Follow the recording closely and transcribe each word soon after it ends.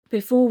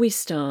Before we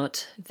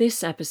start,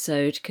 this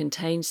episode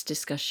contains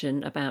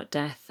discussion about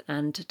death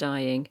and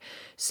dying,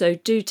 so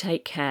do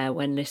take care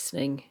when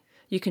listening.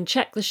 You can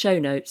check the show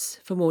notes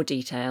for more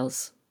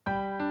details.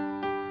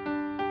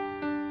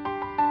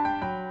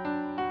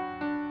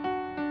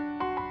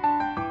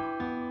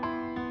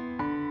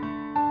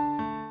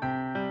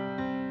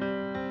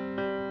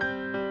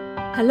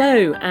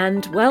 Hello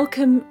and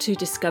welcome to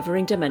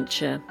Discovering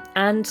Dementia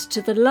and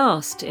to the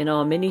last in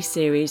our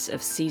mini-series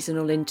of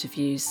seasonal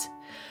interviews.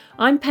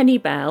 I'm Penny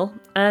Bell,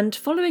 and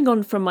following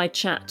on from my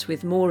chat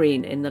with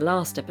Maureen in the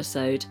last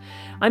episode,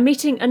 I'm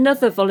meeting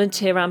another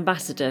volunteer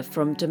ambassador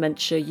from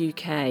Dementia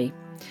UK.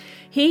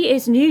 He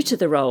is new to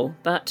the role,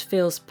 but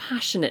feels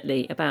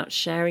passionately about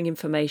sharing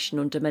information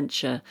on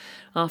dementia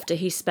after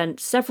he spent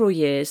several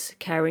years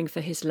caring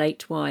for his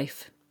late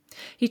wife.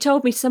 He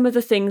told me some of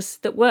the things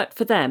that worked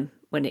for them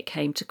when it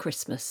came to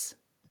Christmas.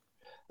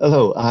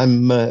 Hello,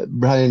 I'm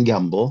Brian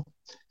Gamble,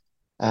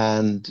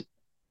 and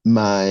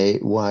my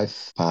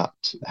wife Pat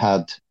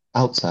had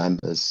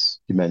Alzheimer's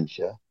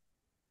dementia,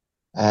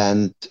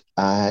 and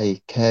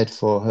I cared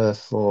for her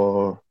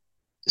for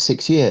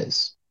 6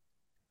 years,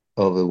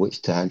 over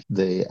which time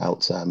the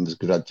Alzheimer's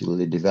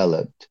gradually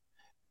developed.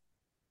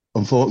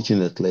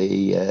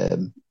 Unfortunately,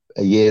 a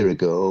year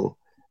ago,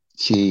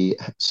 she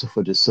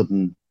suffered a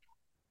sudden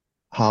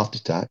heart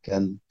attack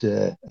and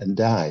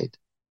died.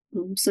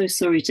 I'm so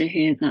sorry to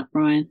hear that,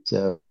 Brian.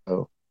 So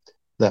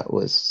that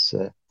was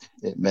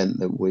it meant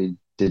that we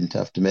didn't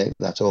have to make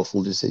that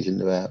awful decision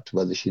about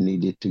whether she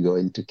needed to go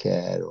into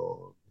care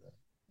or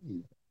you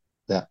know,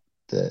 that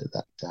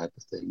type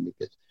of thing,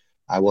 because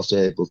I was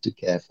able to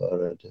care for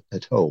her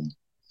at home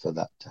for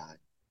that time.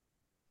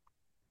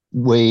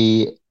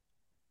 We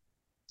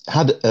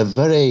had a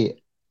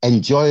very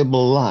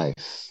enjoyable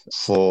life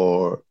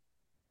for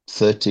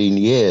 13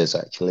 years,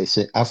 actually.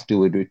 So after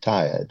we'd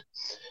retired,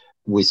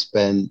 we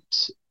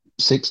spent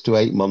 6 to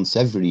 8 months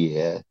every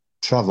year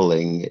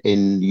traveling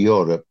in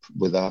Europe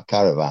with our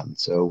caravan.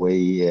 So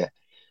we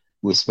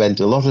spent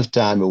a lot of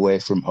time away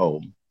from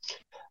home,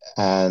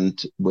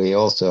 and we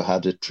also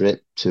had a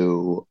trip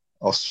to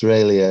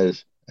Australia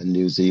and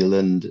New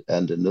Zealand,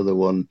 and another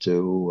one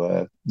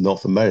to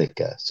North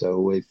America. So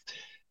we've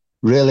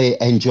really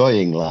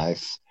enjoying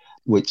life,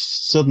 which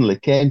suddenly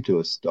came to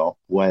a stop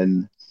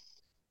when,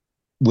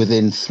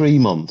 within 3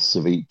 months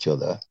of each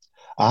other,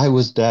 I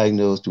was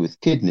diagnosed with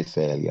kidney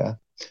failure,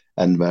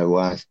 and my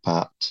wife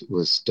Pat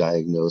was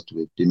diagnosed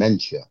with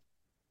dementia.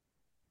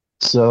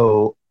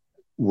 So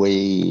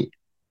we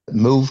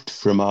moved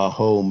from our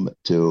home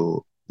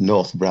to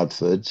North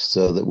Bradford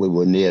so that we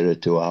were nearer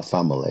to our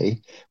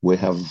family. We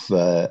have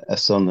a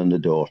son and a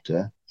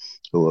daughter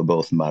who are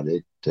both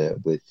married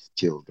with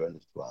children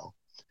as well.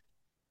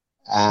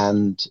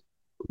 And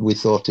we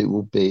thought it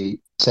would be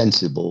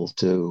sensible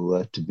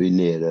to be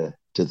nearer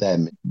to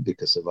them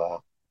because of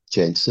our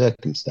changed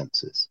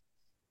circumstances.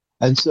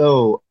 And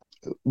so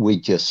we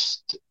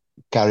just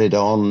carried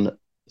on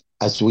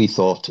as we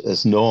thought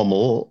as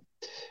normal.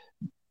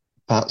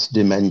 Pat's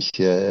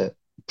dementia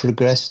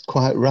progressed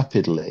quite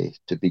rapidly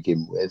to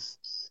begin with,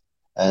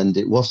 and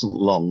it wasn't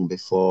long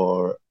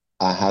before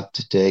I had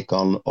to take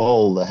on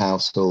all the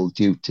household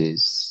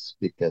duties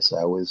because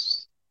I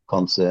was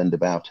concerned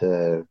about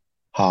her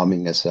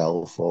harming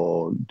herself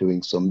or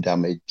doing some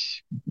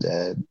damage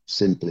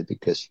simply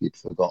because she'd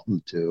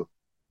forgotten to,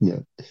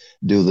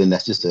 do the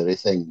necessary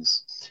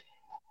things.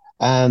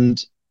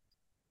 And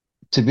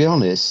to be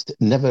honest,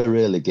 never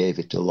really gave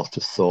it a lot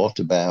of thought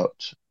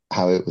about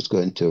how it was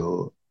going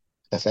to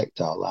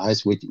affect our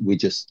lives. We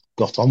just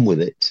got on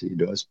with it,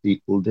 as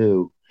people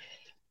do.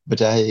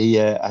 But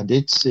I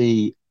did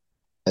see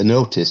a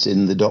notice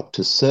in the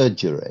doctor's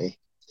surgery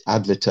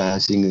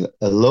advertising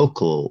a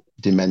local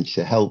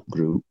dementia help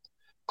group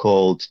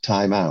called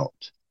Time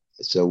Out.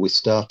 So we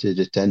started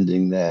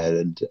attending there,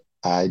 and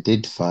I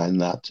did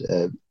find that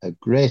a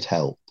great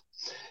help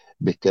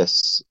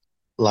because,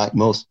 like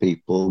most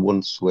people,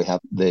 once we had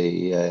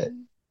the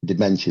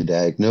dementia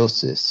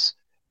diagnosis,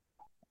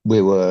 we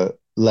were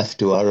left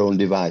to our own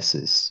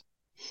devices.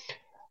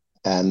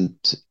 And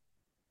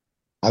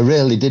I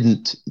really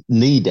didn't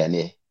need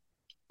any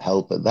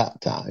help at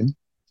that time.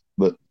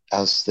 But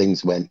as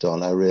things went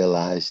on, I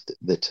realized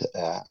that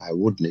I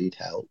would need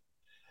help.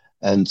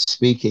 And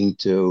speaking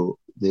to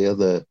the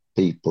other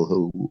people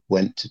who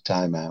went to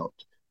Time Out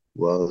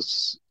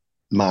was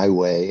my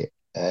way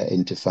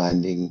into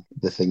finding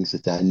the things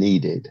that I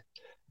needed.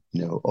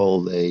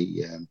 All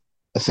the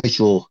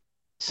official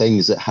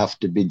things that have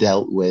to be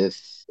dealt with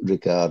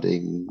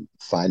regarding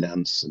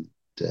finance and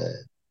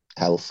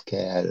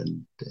healthcare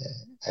and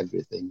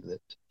everything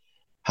that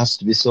has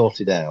to be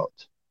sorted out,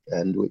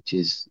 and which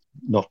is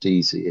not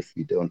easy if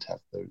you don't have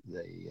the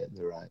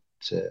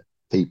right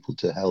people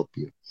to help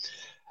you.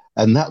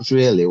 And that's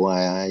really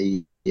why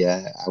I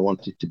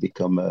wanted to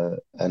become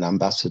an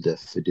ambassador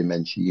for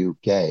Dementia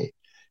UK,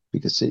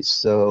 because it's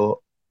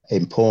so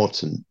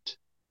important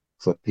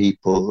for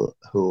people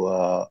who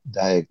are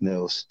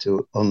diagnosed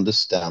to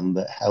understand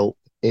that help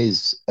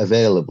is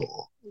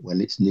available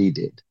when it's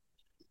needed.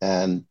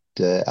 And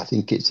I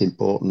think it's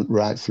important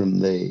right from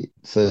the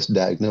first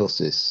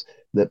diagnosis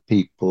that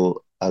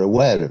people are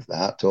aware of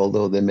that,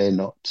 although they may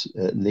not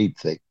need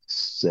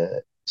things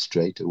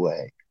straight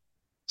away.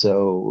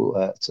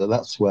 So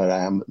that's where I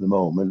am at the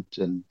moment.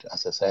 And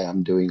as I say,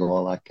 I'm doing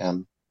all I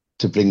can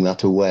to bring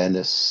that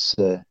awareness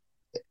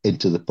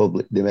into the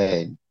public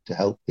domain to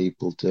help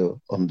people to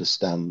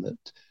understand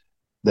that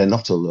they're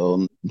not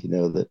alone,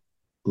 that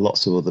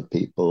lots of other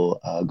people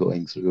are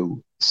going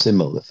through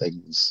similar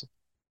things.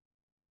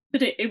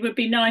 But it would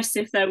be nice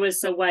if there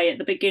was a way at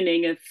the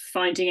beginning of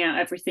finding out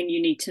everything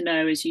you need to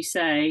know, as you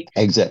say.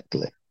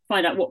 Exactly.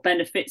 Find out what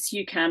benefits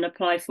you can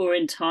apply for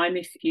in time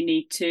if you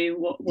need to,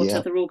 what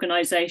other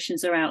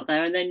organisations are out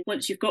there. And then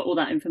once you've got all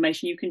that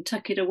information, you can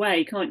tuck it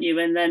away, can't you?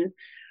 And then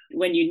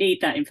when you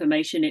need that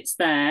information, it's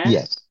there.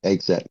 Yes,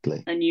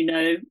 exactly. And you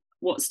know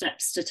what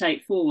steps to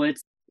take forward.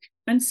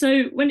 And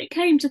so when it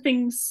came to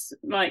things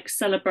like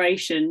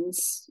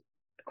celebrations,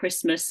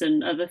 Christmas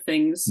and other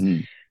things,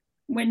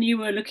 when you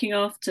were looking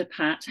after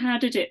Pat, how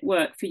did it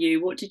work for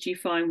you? What did you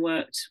find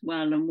worked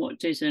well and what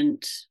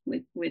didn't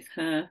with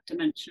her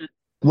dementia?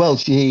 Well,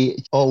 she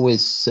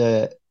always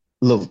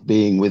loved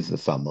being with the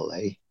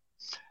family,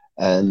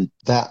 and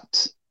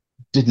that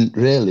didn't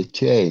really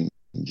change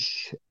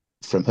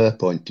from her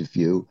point of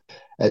view,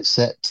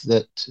 except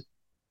that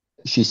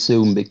she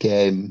soon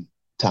became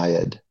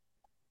tired.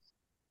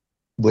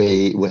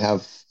 We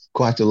have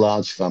quite a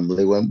large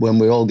family. When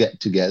we all get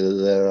together,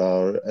 there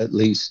are at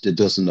least a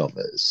dozen of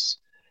us.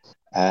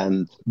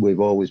 And we've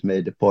always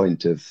made a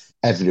point of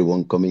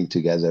everyone coming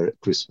together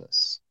at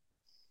Christmas.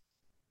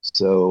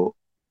 So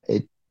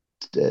it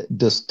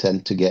does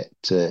tend to get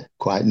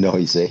quite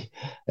noisy,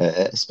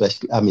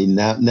 especially, I mean,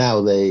 now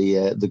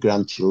the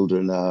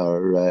grandchildren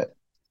are,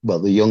 well,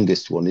 the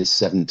youngest one is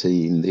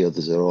 17, the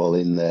others are all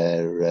in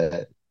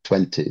their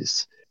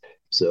 20s.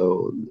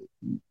 So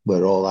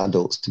we're all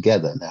adults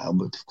together now,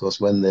 but of course,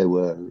 when they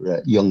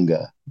were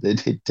younger, they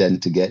did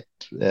tend to get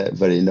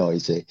very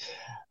noisy.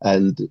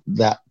 And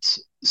that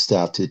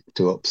started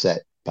to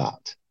upset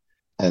Pat.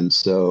 And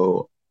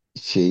so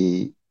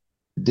she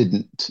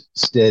didn't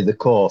stay the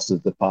course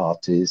of the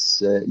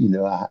parties.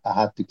 I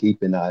had to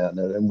keep an eye on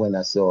her. And when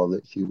I saw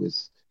that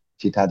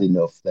she'd had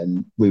enough,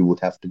 then we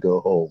would have to go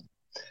home.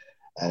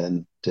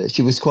 And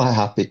she was quite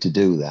happy to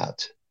do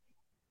that,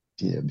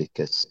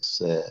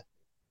 because it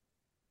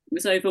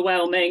was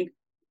overwhelming.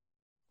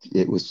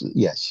 It was,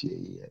 yes,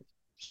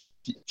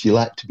 she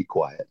liked to be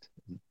quiet.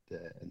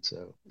 And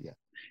so, yeah.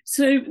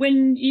 So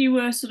when you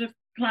were sort of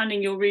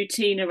planning your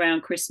routine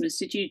around Christmas,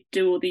 did you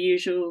do all the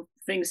usual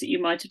things that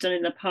you might have done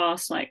in the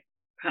past, like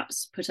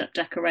perhaps put up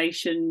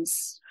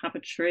decorations, have a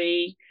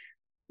tree,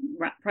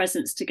 wrap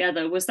presents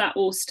together? Was that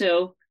all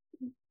still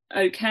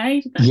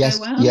okay? Did that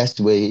go well? Yes,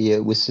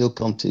 we still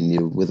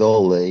continue with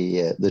all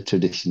the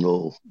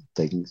traditional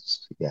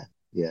things. Yeah,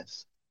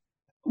 yes.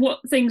 What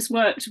things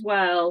worked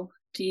well,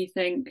 do you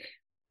think?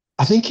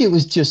 I think it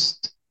was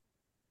just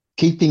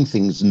keeping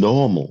things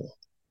normal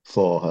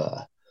for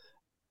her.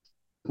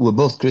 We're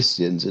both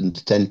Christians and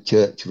attend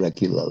church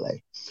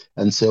regularly.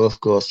 And so, of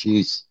course,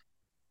 she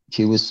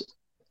was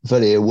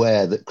very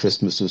aware that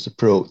Christmas was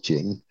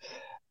approaching.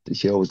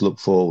 She always looked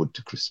forward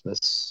to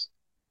Christmas,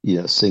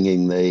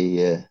 singing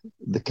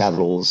the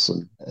carols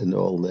and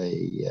all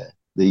the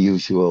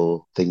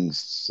usual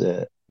things,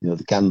 the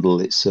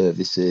candlelit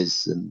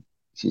services, and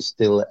she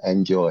still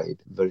enjoyed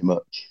very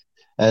much.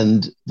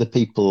 And the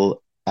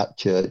people at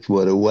church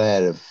were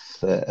aware of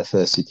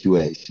her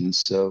situation,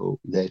 so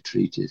they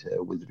treated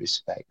her with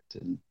respect,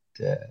 and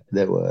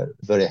they were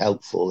very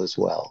helpful as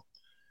well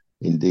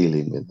in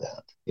dealing with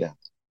that. Yeah.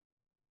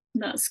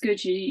 That's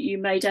good. You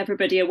made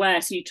everybody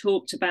aware, so you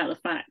talked about the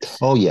fact.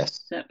 Oh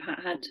yes. That Pat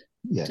had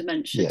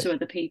dementia to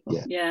other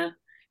people. Yeah.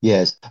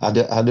 Yes, I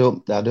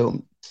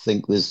don't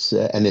think there's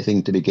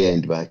anything to be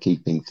gained by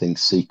keeping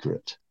things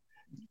secret.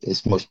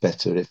 It's much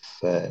better if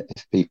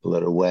people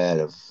are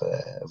aware of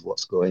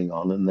what's going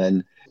on, and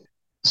then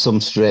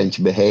some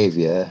strange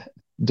behaviour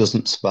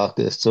doesn't spark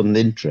a sudden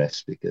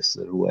interest because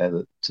they're aware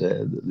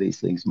that these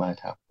things might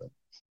happen.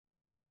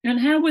 And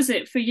how was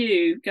it for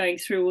you going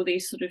through all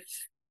these sort of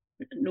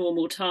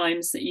normal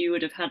times that you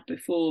would have had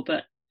before,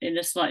 but in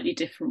a slightly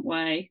different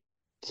way?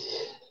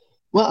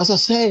 Well, as I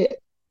say,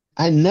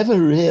 I never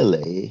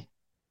really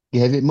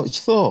gave it much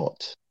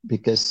thought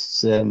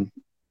because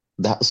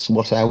that's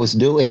what I was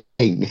doing.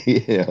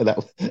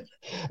 That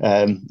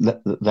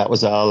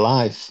was our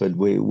life, and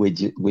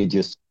we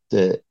just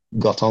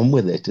got on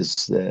with it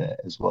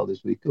as well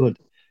as we could.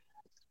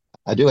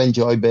 I do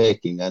enjoy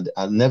baking, and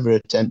I never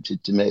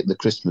attempted to make the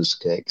Christmas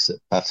cakes that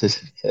Pat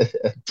had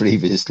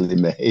previously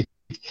made.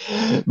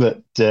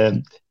 But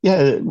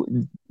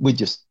we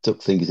just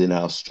took things in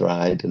our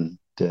stride, and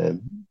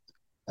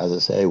as I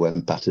say,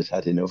 when Pat had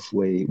had enough,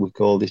 we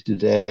called it a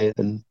day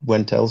and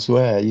went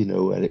elsewhere,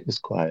 where it was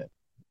quiet.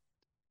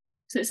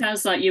 So it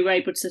sounds like you were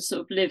able to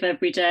sort of live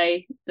every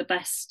day the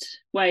best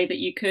way that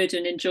you could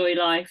and enjoy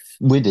life.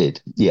 We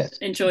did, yes.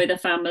 Enjoy the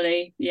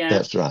family, yeah.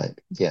 That's right,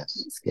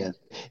 yes. Yeah.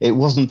 It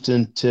wasn't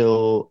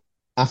until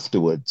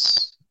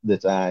afterwards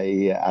that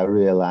I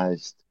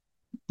realised,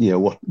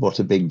 what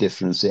a big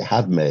difference it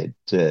had made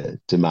to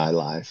my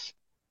life.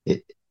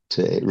 It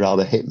it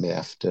rather hit me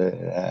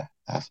after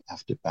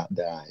Pat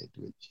died,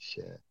 which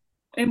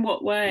In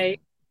what way?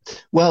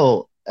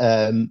 well,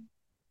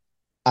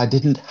 I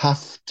didn't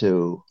have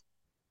to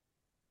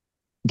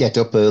get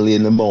up early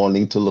in the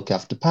morning to look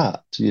after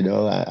Pat.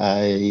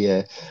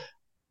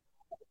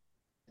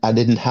 I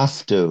didn't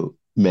have to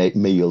make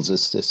meals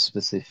at a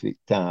specific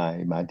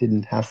time. I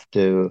didn't have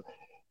to,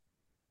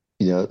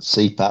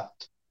 see Pat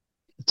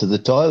to the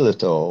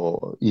toilet,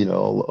 or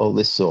all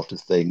this sort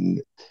of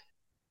thing.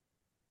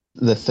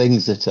 The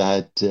things that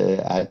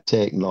I'd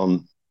taken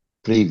on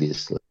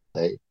previously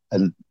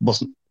and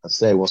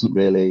wasn't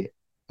really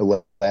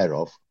aware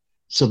of,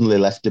 suddenly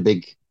left a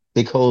big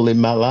hole in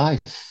my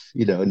life,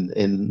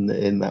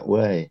 in that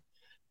way.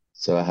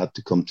 So I had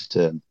to come to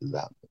terms with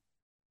that.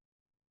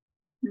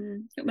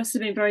 It must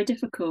have been very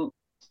difficult.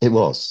 It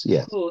was, Of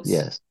yes, course.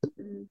 yes.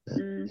 Mm.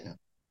 Yeah.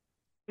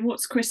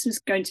 What's Christmas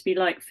going to be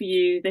like for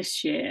you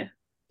this year?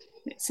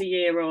 It's a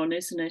year on,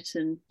 isn't it?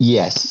 And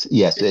Yes.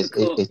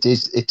 difficult.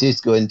 It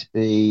is going to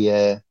be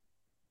a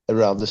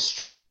rather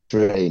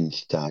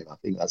strange time. I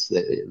think that's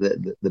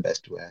the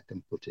best way I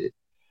can put it.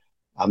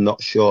 I'm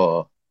not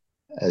sure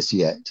as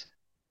yet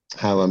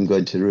how I'm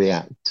going to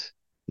react,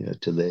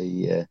 to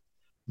the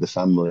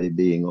family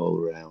being all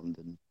around,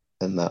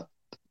 and that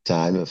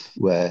time of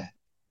where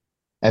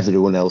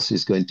everyone else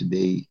is going to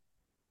be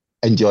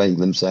enjoying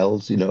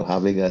themselves,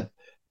 having a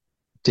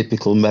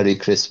typical Merry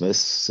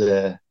Christmas,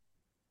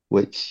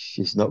 which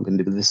is not going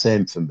to be the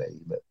same for me.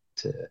 But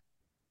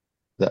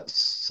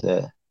that's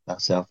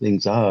that's how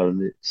things are,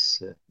 and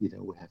it's we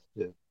have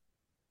to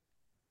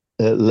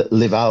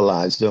live our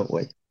lives, don't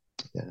we?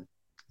 Yeah,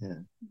 yeah.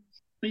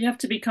 But you have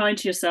to be kind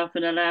to yourself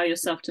and allow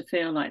yourself to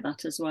feel like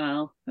that as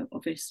well,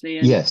 obviously,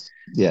 and Yes,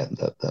 yeah,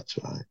 that's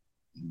right.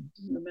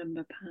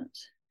 remember, Pat.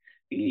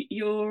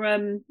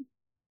 You're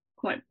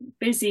quite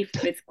busy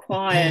with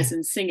choirs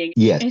and singing.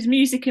 Yes, Is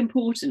music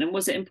important, and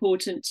was it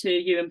important to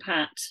you and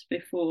Pat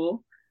before?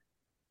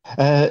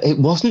 it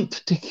wasn't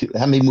particular.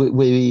 I mean,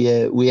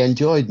 we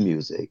enjoyed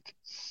music,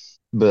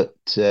 but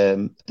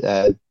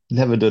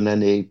never done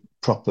any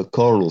proper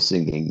choral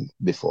singing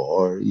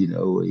before.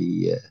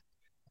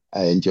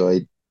 I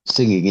enjoyed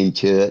singing in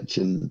church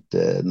and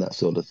that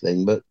sort of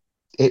thing, but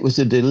it was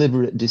a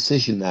deliberate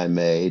decision I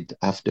made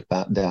after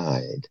Pat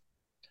died,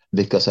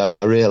 because I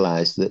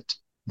realised that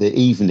the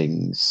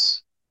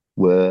evenings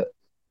were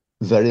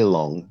very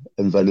long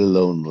and very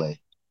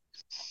lonely.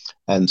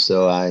 And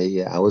so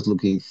I was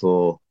looking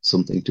for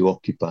something to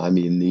occupy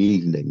me in the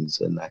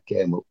evenings, and I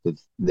came up with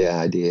the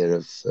idea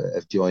of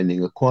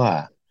joining a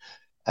choir.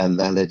 And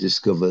then I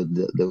discovered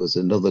that there was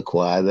another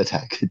choir that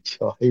I could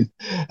join,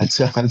 and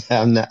so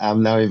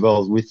I'm now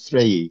involved with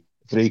three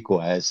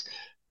choirs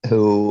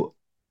who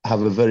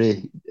have a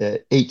very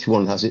each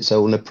one has its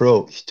own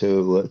approach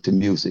to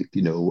music.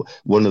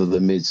 One of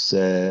them is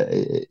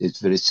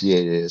very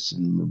serious,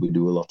 and we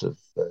do a lot of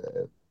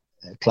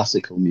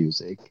classical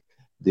music.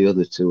 The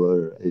other two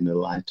are in a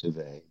lighter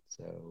vein.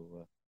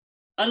 So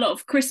A lot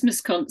of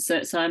Christmas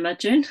concerts, I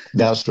imagine.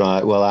 that's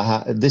right.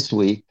 Well, this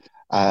week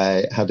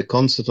I had a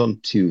concert on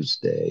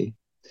Tuesday.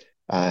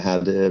 I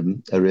had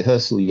a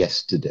rehearsal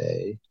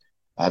yesterday.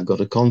 I've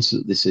got a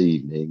concert this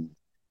evening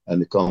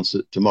and a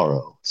concert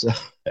tomorrow.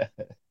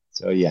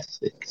 So yes,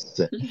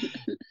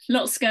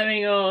 Lots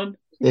going on.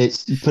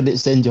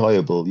 it's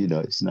enjoyable.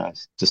 It's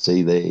nice to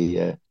see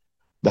the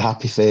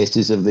happy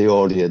faces of the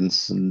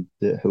audience, and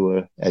who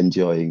are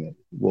enjoying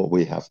what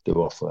we have to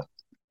offer.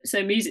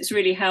 So music's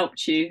really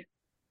helped you.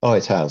 Oh,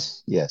 it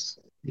has. Yes,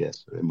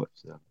 very much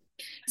so.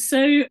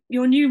 So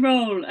your new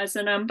role as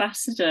an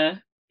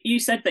ambassador, you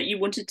said that you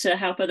wanted to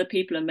help other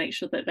people and make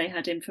sure that they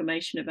had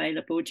information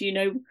available. Do you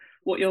know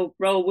what your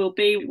role will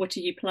be? What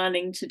are you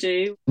planning to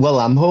do? Well,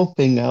 I'm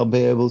hoping I'll be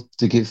able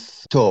to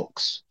give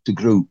talks to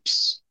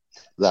groups.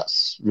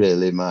 That's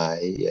really my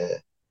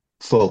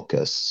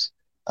focus,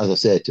 as I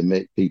say, to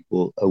make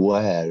people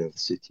aware of the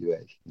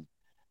situation.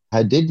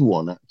 I did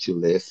one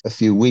actually a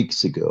few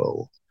weeks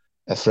ago.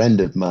 A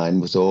friend of mine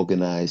was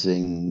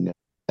organising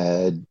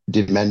a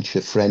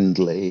dementia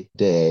friendly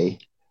day,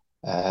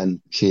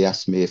 and she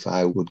asked me if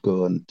I would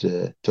go and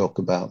talk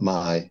about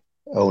my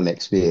own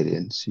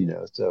experience.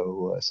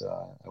 So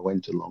I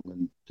went along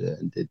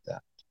and did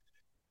that,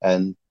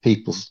 and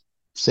people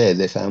say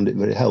they found it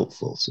very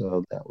helpful.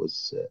 So that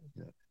was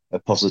a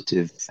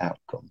positive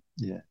outcome.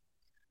 Yeah.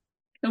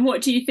 And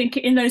what do you think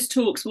in those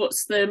talks?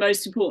 What's the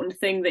most important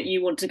thing that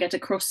you want to get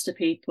across to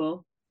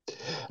people?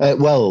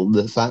 Well,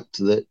 the fact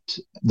that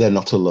they're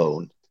not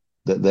alone,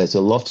 that there's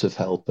a lot of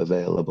help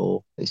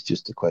available. It's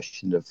just a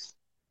question of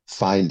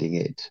finding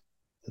it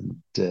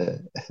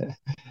and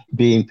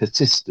being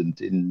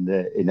persistent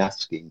in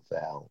asking for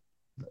help.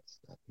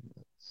 I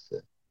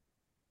think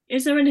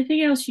Is there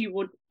anything else you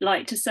would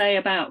like to say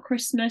about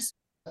Christmas?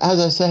 as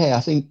I say, I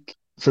think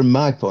from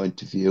my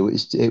point of view,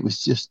 it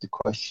was just a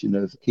question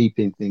of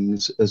keeping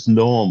things as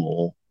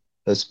normal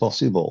as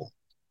possible,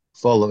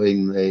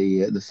 following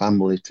the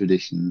family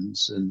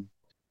traditions, and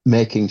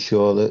making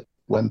sure that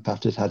when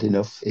Pat had had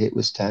enough, it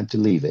was time to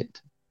leave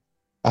it.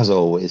 As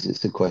always,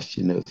 it's a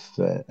question of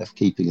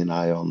keeping an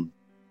eye on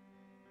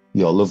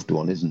your loved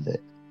one, isn't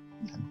it?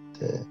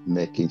 And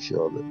making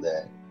sure that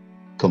they're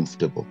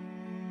comfortable.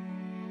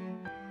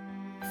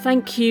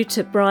 Thank you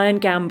to Brian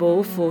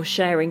Gamble for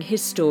sharing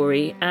his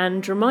story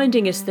and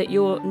reminding us that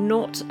you're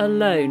not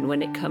alone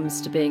when it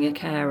comes to being a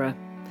carer.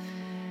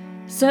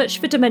 Search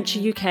for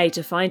Dementia UK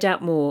to find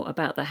out more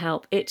about the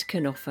help it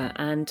can offer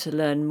and to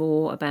learn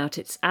more about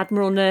its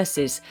Admiral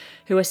nurses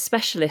who are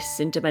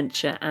specialists in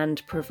dementia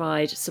and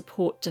provide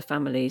support to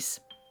families.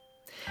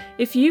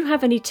 If you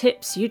have any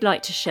tips you'd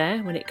like to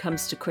share when it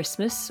comes to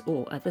Christmas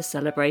or other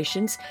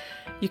celebrations,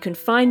 you can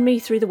find me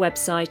through the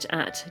website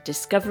at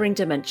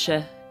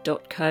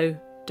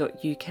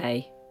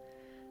discoveringdementia.co.uk.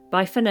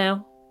 Bye for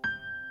now.